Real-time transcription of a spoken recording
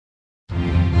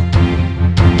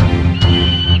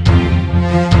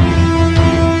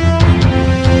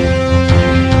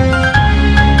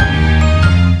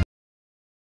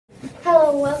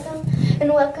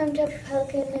welcome to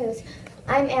Falcon News.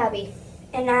 I'm Abby.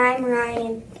 And I'm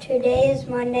Ryan. Today is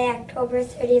Monday, October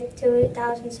 30th,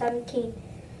 2017.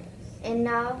 And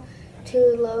now to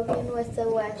Logan with the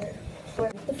weather.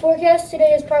 The forecast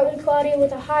today is partly cloudy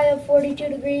with a high of 42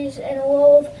 degrees and a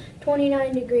low of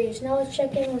 29 degrees. Now let's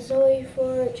check in with Zoe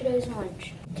for today's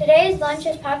lunch. Today's lunch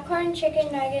is popcorn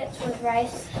chicken nuggets with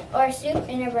rice or soup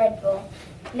in a bread bowl.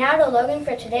 Now to Logan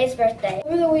for today's birthday.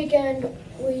 Over the weekend,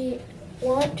 we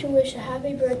want to wish a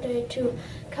happy birthday to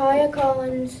Kaya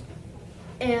Collins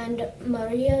and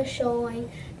Maria Scholing.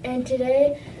 And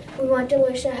today, we want to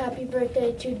wish a happy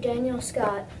birthday to Daniel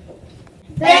Scott.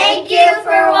 Thank you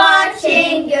for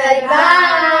watching.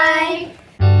 Goodbye.